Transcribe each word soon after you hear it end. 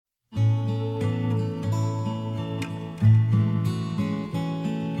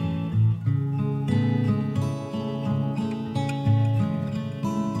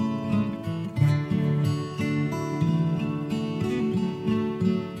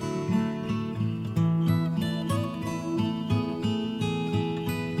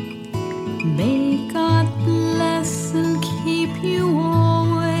May God bless and keep you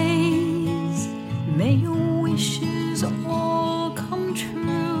always. May your wishes all come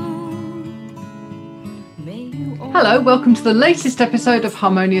true. May you Hello, welcome to the latest episode of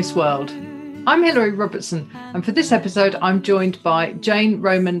Harmonious World. I'm Hilary Robertson, and for this episode I'm joined by Jane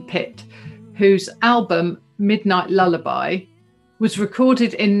Roman Pitt, whose album Midnight Lullaby was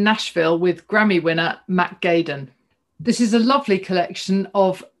recorded in Nashville with Grammy winner Matt Gaden. This is a lovely collection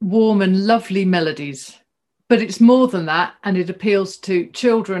of warm and lovely melodies, but it's more than that, and it appeals to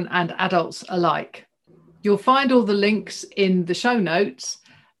children and adults alike. You'll find all the links in the show notes,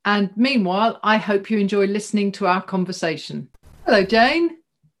 and meanwhile, I hope you enjoy listening to our conversation. Hello, Jane.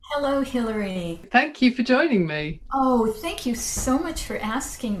 Hello, Hilary. Thank you for joining me. Oh, thank you so much for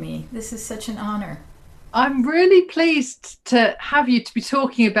asking me. This is such an honor. I'm really pleased to have you to be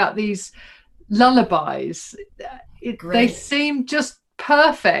talking about these lullabies. They seem just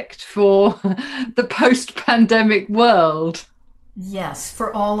perfect for the post-pandemic world. Yes,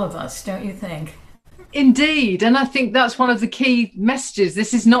 for all of us, don't you think? Indeed. And I think that's one of the key messages.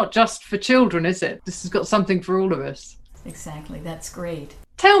 This is not just for children, is it? This has got something for all of us. Exactly. That's great.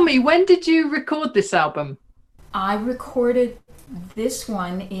 Tell me, when did you record this album? I recorded this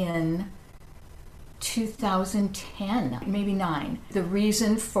one in 2010, maybe 9. The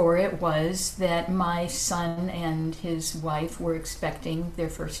reason for it was that my son and his wife were expecting their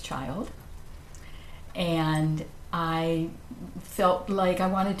first child, and I felt like I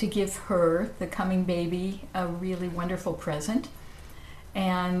wanted to give her, the coming baby, a really wonderful present.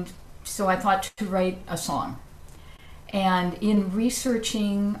 And so I thought to write a song. And in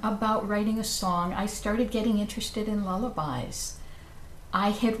researching about writing a song, I started getting interested in lullabies. I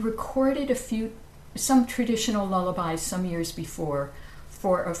had recorded some traditional lullabies some years before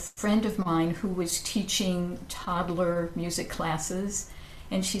for a friend of mine who was teaching toddler music classes,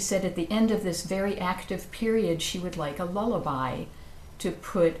 and she said at the end of this very active period she would like a lullaby to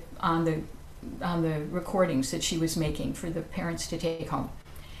put on the recordings that she was making for the parents to take home.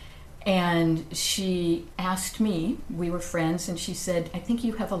 And she asked me, we were friends, and she said, "I think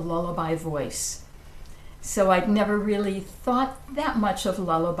you have a lullaby voice." So I'd never really thought that much of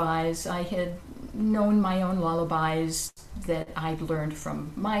lullabies. I had known my own lullabies that I'd learned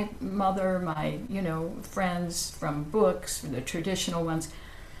from my mother, my, friends, from books, the traditional ones.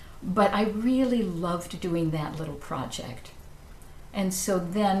 But I really loved doing that little project. And so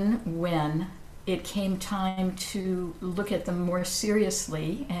then when it came time to look at them more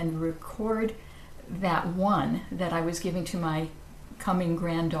seriously and record that one that I was giving to my coming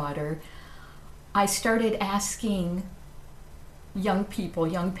granddaughter, I started asking young people,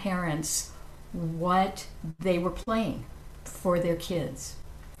 young parents, what they were playing for their kids.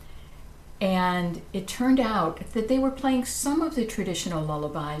 And it turned out that they were playing some of the traditional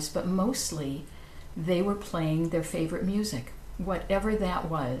lullabies, but mostly they were playing their favorite music, whatever that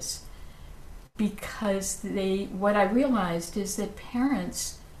was. Because what I realized is that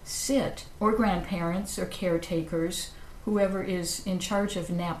parents sit, or grandparents or caretakers, whoever is in charge of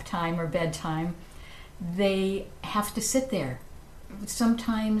nap time or bedtime, they have to sit there,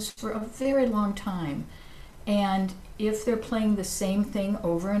 sometimes for a very long time. And if they're playing the same thing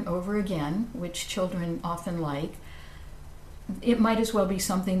over and over again, which children often like, it might as well be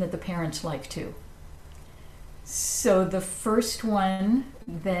something that the parents like too. So the first one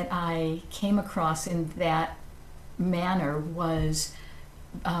that I came across in that manner was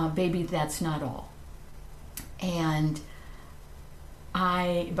Baby That's Not All,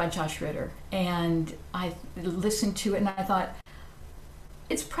 by Josh Ritter. And I listened to it and I thought,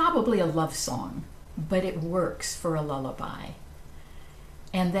 it's probably a love song, but it works for a lullaby.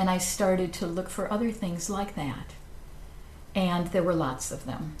 And then I started to look for other things like that. And there were lots of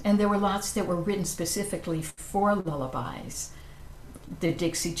them. And there were lots that were written specifically for lullabies. The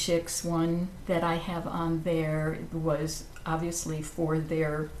Dixie Chicks one that I have on there was obviously for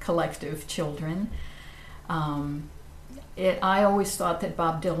their collective children. I always thought that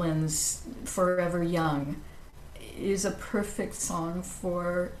Bob Dylan's Forever Young is a perfect song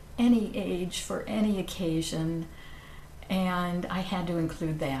for any age, for any occasion, and I had to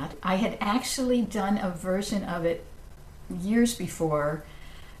include that. I had actually done a version of it years before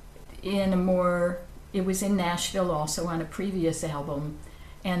it was in Nashville also on a previous album,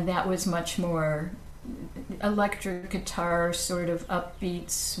 and that was much more electric guitar, sort of upbeat,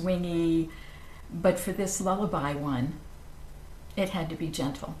 swingy, but for this lullaby one, it had to be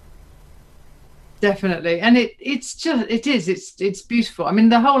gentle. Definitely. And it's beautiful. I mean,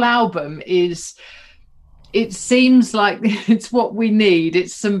 the whole album it seems like it's what we need.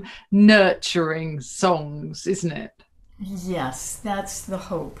 It's some nurturing songs, isn't it? Yes, that's the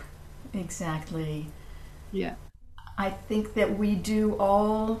hope. exactly. Yeah. I think that we do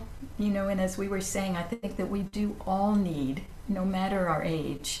all, and as we were saying, I think that we do all need, no matter our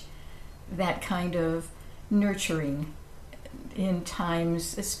age, that kind of nurturing in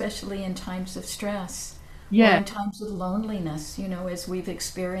times, especially in times of stress or Yeah. in times of loneliness, as we've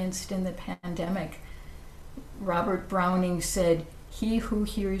experienced in the pandemic. Robert Browning said, "He who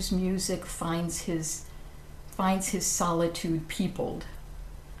hears music finds his solitude peopled."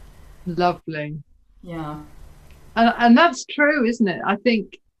 Lovely. Yeah. And that's true, isn't it? I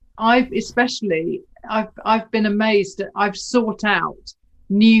think I've been amazed that I've sought out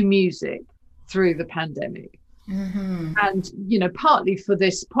new music through the pandemic. Mm-hmm. And, partly for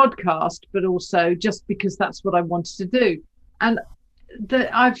this podcast, but also just because that's what I wanted to do. And that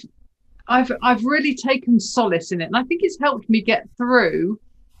I've really taken solace in it. And I think it's helped me get through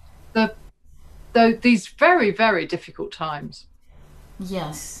these very, very difficult times.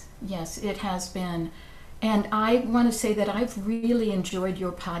 Yes, yes, it has been. And I want to say that I've really enjoyed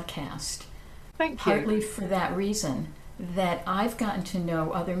your podcast, Thank you. partly for that reason, that I've gotten to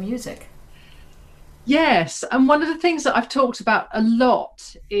know other music. Yes. And one of the things that I've talked about a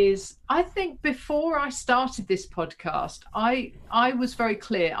lot is I think before I started this podcast, I was very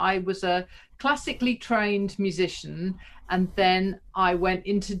clear. I was a classically trained musician, and then I went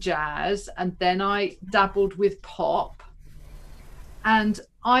into jazz, and then I dabbled with pop. And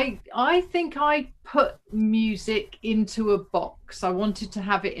I think I put music into a box. I wanted to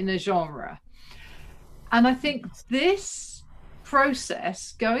have it in a genre. And I think this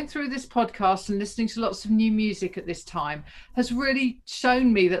process, going through this podcast and listening to lots of new music at this time, has really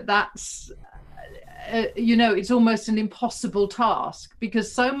shown me that that's, it's almost an impossible task,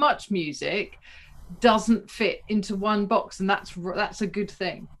 because so much music doesn't fit into one box, and that's a good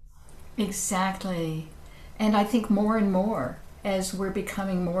thing. Exactly. And I think more and more, as we're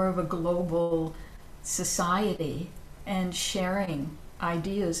becoming more of a global society and sharing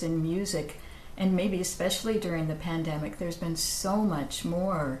ideas in music, and maybe especially during the pandemic, there's been so much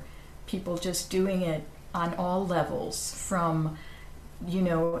more people just doing it on all levels, from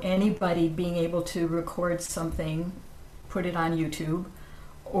anybody being able to record something, put it on YouTube,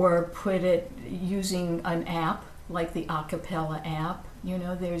 or put it using an app like the Acapella app.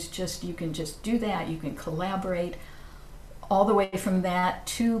 There's just, you can just do that, you can collaborate, all the way from that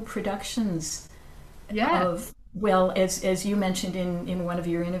to productions of, well, as you mentioned in one of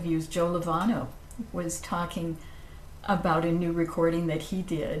your interviews, Joe Lovano was talking about a new recording that he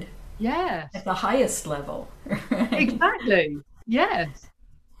did. Yes. At the highest level. Right? Exactly. Yes.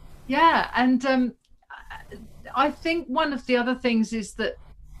 Yeah. And I think one of the other things is that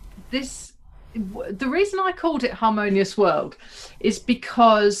the reason I called it Harmonious World is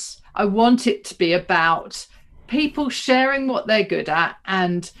because I want it to be about people sharing what they're good at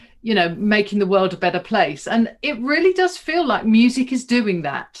and, making the world a better place. And it really does feel like music is doing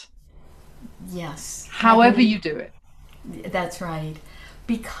that. Yes. However you do it. That's right.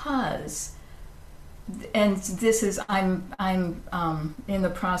 Because, and this is, I'm in the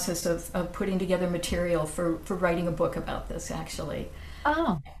process of putting together material for writing a book about this, actually.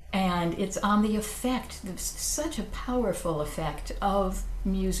 Oh. And it's on the effect, such a powerful effect of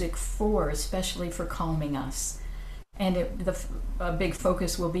music especially for calming us. And a big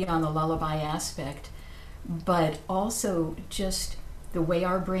focus will be on the lullaby aspect, but also just the way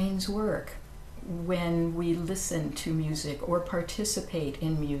our brains work when we listen to music or participate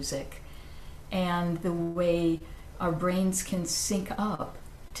in music, and the way our brains can sync up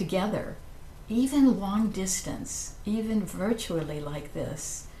together, even long distance, even virtually like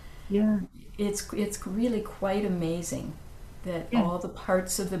this. Yeah. It's really quite amazing that all the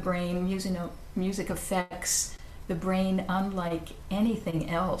parts of the brain, music affects the brain unlike anything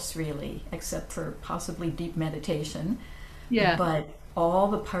else, really, except for possibly deep meditation. Yeah. But all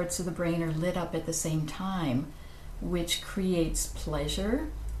the parts of the brain are lit up at the same time, which creates pleasure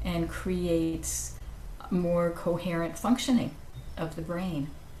and creates more coherent functioning of the brain.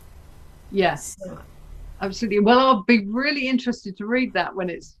 Yes. So, absolutely. Well, I'll be really interested to read that when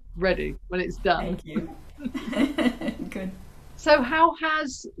it's ready, when it's done. thank you. Good. So how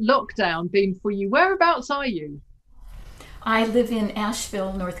has lockdown been for you? Whereabouts are you? I live in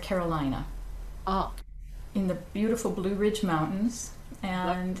Asheville, North Carolina, Ah. in the beautiful Blue Ridge Mountains,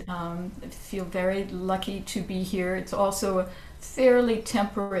 and feel very lucky to be here. It's also a fairly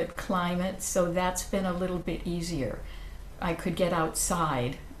temperate climate, so that's been a little bit easier. I could get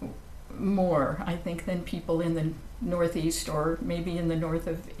outside more, I think, than people in the Northeast or maybe in the north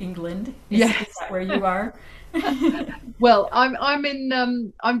of England. Yes. Is that where you are? Well, I'm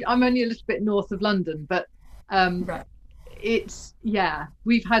only a little bit north of London, but Right. it's, yeah,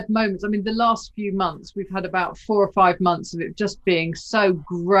 we've had moments. I mean, the last few months, we've had about 4 or 5 months of it just being so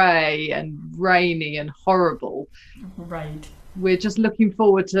grey and rainy and horrible. Right. We're just looking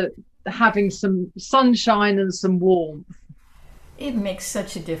forward to having some sunshine and some warmth. It makes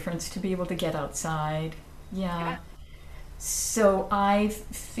such a difference to be able to get outside. Yeah. So I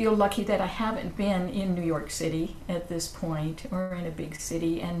feel lucky that I haven't been in New York City at this point or in a big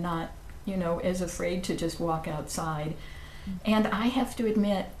city and not, as afraid to just walk outside. And I have to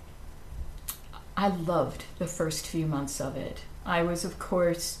admit, I loved the first few months of it. I was, of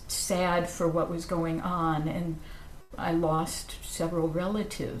course, sad for what was going on, and I lost several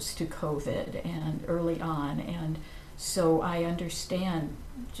relatives to COVID and early on, and so I understand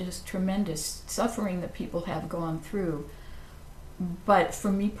just tremendous suffering that people have gone through. But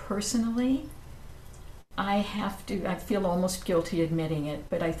for me personally, I feel almost guilty admitting it,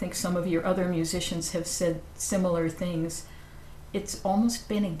 but I think some of your other musicians have said similar things. It's almost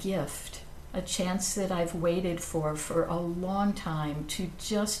been a gift, a chance that I've waited for a long time to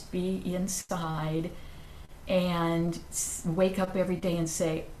just be inside and wake up every day and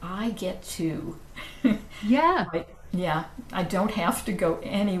say, I get to. Yeah. Yeah, I don't have to go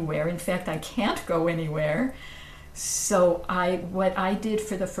anywhere. In fact, I can't go anywhere. So what I did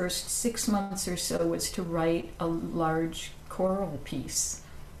for the first 6 months or so was to write a large choral piece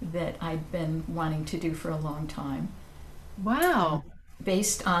that I'd been wanting to do for a long time, Wow.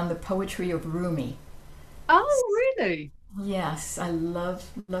 based on the poetry of Rumi. Oh, really? Yes, I love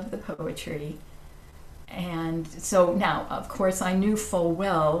the poetry. And so now, of course, I knew full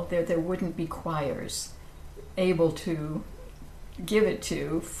well there wouldn't be choirs able to give it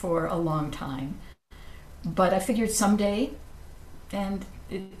to for a long time. But I figured someday, and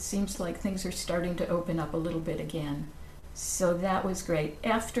it seems like things are starting to open up a little bit again. So that was great.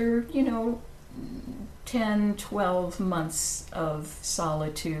 After, 10, 12 months of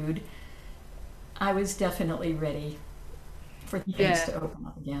solitude, I was definitely ready for things Yeah. to open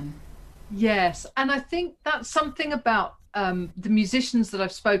up again. Yes. And I think that's something about the musicians that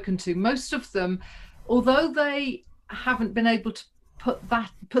I've spoken to. Most of them, although they haven't been able to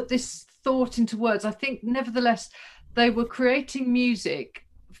put this thought into words, I think nevertheless they were creating music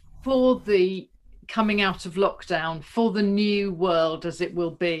for the coming out of lockdown, for the new world as it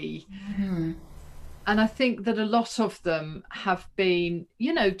will be. Mm-hmm. And I think that a lot of them have been,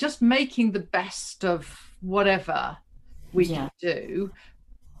 just making the best of whatever we Yeah, can do,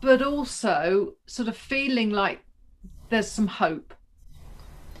 but also sort of feeling like there's some hope.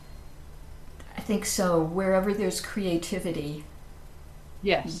 I think so. Wherever there's creativity,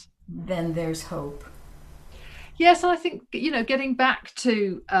 Yes. then there's hope. Yes, I think, getting back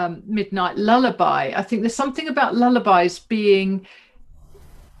to Midnight Lullaby, I think there's something about lullabies being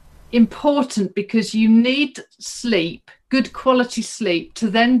important because you need sleep, good quality sleep, to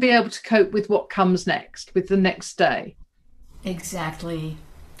then be able to cope with what comes next, with the next day. Exactly.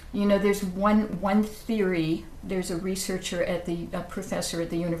 There's one theory. There's a researcher a professor at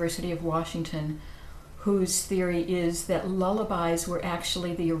the University of Washington, whose theory is that lullabies were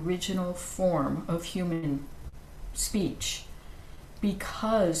actually the original form of human speech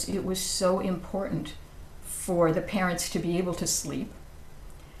because it was so important for the parents to be able to sleep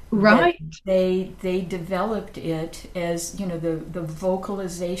that Right. they developed it as the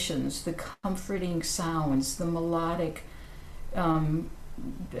vocalizations, the comforting sounds, the melodic um,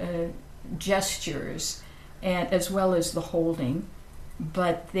 uh, gestures, and as well as the holding.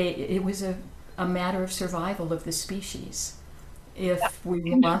 But it was a matter of survival of the species. If we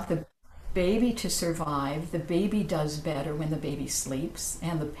want the baby to survive, the baby does better when the baby sleeps,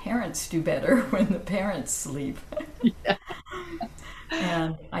 and the parents do better when the parents sleep. Yeah.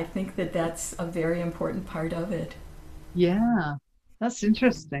 And I think that that's a very important part of it. Yeah, that's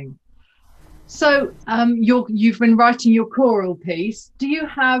interesting. So, you've been writing your choral piece. Do you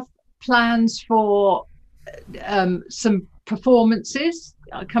have plans for some performances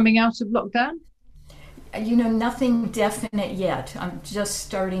coming out of lockdown? Nothing definite yet. I'm just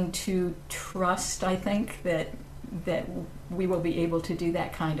starting to trust, I think, that we will be able to do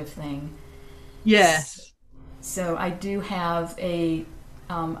that kind of thing. Yes. So I do have a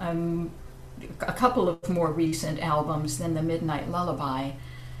couple of more recent albums than the Midnight Lullaby,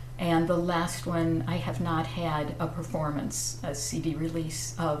 and the last one I have not had a performance, a CD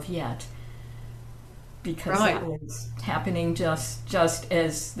release of yet, because Right. that was happening just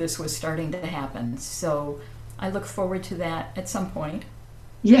as this was starting to happen. So I look forward to that at some point.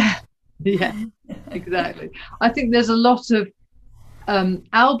 Yeah. Yeah, exactly. I think there's a lot of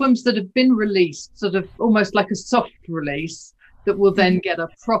albums that have been released, sort of almost like a soft release, that will then get a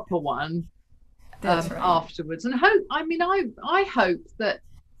proper one. That's right. Afterwards. And I hope that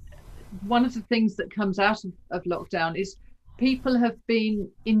one of the things that comes out of lockdown is people have been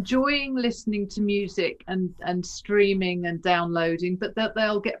enjoying listening to music and streaming and downloading, but that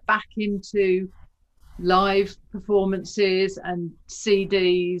they'll get back into live performances and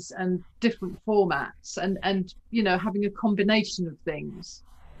CDs and different formats and having a combination of things.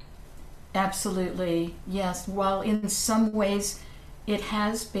 Absolutely, yes. While in some ways it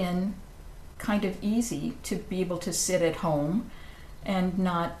has been kind of easy to be able to sit at home and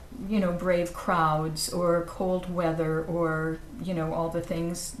not, brave crowds or cold weather or, all the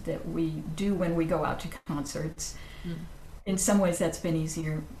things that we do when we go out to concerts. Mm. In some ways that's been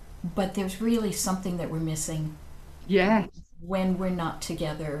easier, but there's really something that we're missing. Yeah. When we're not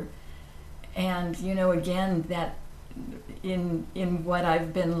together. And, again, that in what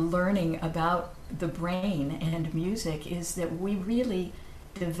I've been learning about the brain and music is that we really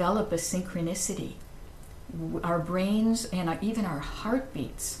develop a synchronicity. Our brains and even our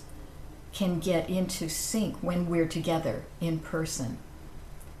heartbeats can get into sync when we're together in person.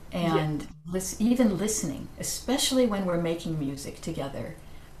 And even listening, especially when we're making music together,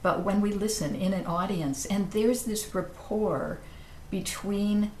 but when we listen in an audience, and there's this rapport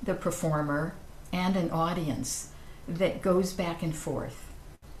between the performer and an audience that goes back and forth.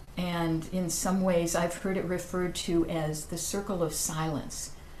 And in some ways, I've heard it referred to as the circle of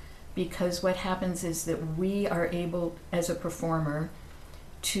silence, because what happens is that we are able, as a performer,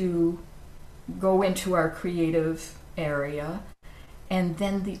 to go into our creative area, and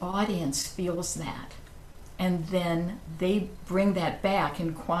then the audience feels that. And then they bring that back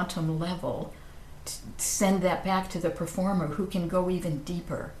in quantum level, send that back to the performer, who can go even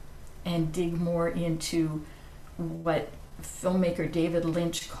deeper and dig more into what filmmaker David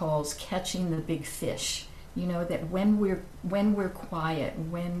Lynch calls catching the big fish. That when we're quiet,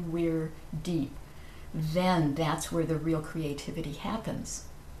 when we're deep, then that's where the real creativity happens.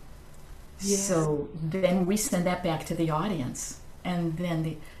 Yes. So then we send that back to the audience, and then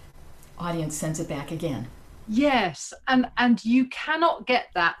the audience sends it back again. Yes, and you cannot get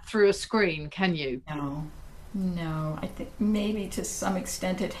that through a screen, can you? No. I think maybe to some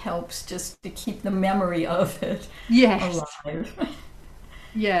extent it helps just to keep the memory of it alive.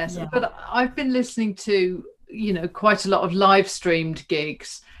 Yes, yeah. But I've been listening to, quite a lot of live streamed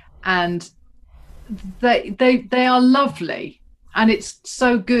gigs, and they are lovely, and it's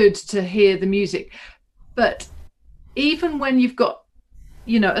so good to hear the music. But even when you've got,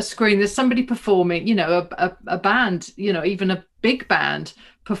 a screen, there's somebody performing, a band, even a big band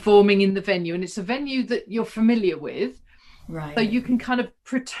performing in the venue, and it's a venue that you're familiar with. Right. So you can kind of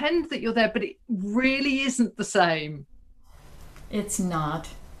pretend that you're there, but it really isn't the same. It's not.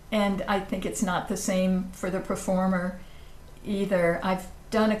 And I think it's not the same for the performer either. I've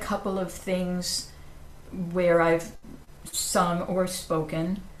done a couple of things where I've sung or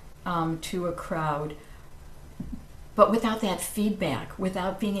spoken to a crowd, but without that feedback,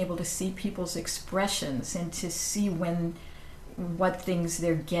 without being able to see people's expressions and to see what things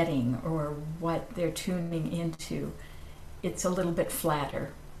they're getting or what they're tuning into, it's a little bit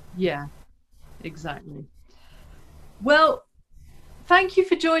flatter. Yeah, exactly. Well, thank you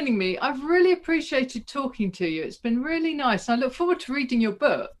for joining me. I've really appreciated talking to you. It's been really nice. I look forward to reading your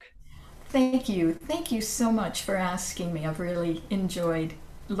book. Thank you. Thank you so much for asking me. I've really enjoyed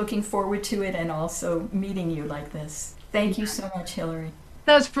looking forward to it and also meeting you like this. Thank you so much, Hilary.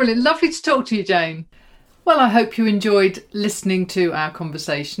 That's brilliant. Lovely to talk to you, Jane. Well, I hope you enjoyed listening to our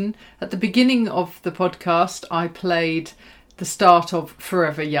conversation. At the beginning of the podcast, I played the start of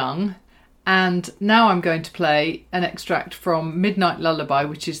Forever Young. And now I'm going to play an extract from Midnight Lullaby,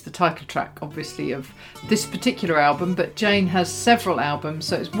 which is the title track, obviously, of this particular album. But Jane has several albums,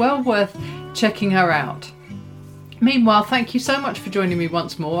 so it's well worth checking her out. Meanwhile, thank you so much for joining me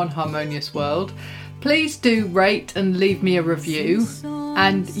once more on Harmonious World. Please do rate and leave me a review.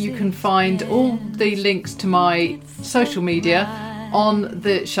 And you can find all the links to my social media on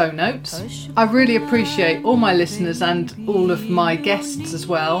the show notes. I really appreciate all my listeners and all of my guests as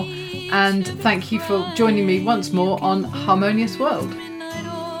well. And thank you for joining me once more on Harmonious World.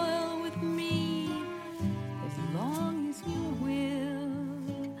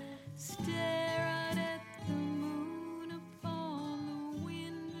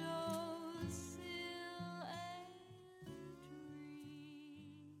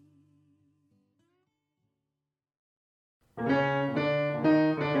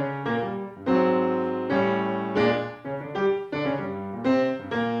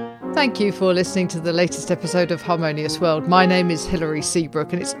 Thank you for listening to the latest episode of Harmonious World. My name is Hilary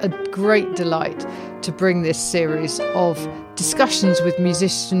Seabrook, and it's a great delight to bring this series of discussions with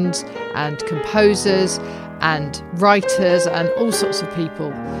musicians and composers and writers and all sorts of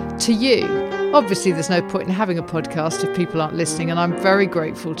people to you. Obviously, there's no point in having a podcast if people aren't listening, and I'm very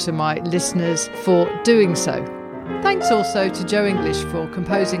grateful to my listeners for doing so. Thanks also to Joe English for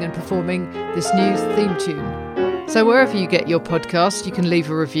composing and performing this new theme tune. So wherever you get your podcast, you can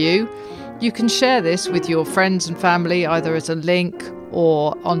leave a review. You can share this with your friends and family, either as a link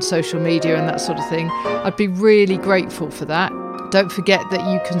or on social media and that sort of thing. I'd be really grateful for that. Don't forget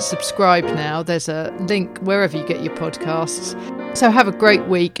that you can subscribe now. There's a link wherever you get your podcasts. So have a great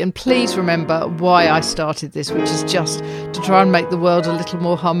week, and please remember why I started this, which is just to try and make the world a little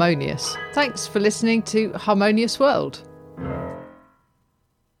more harmonious. Thanks for listening to Harmonious World.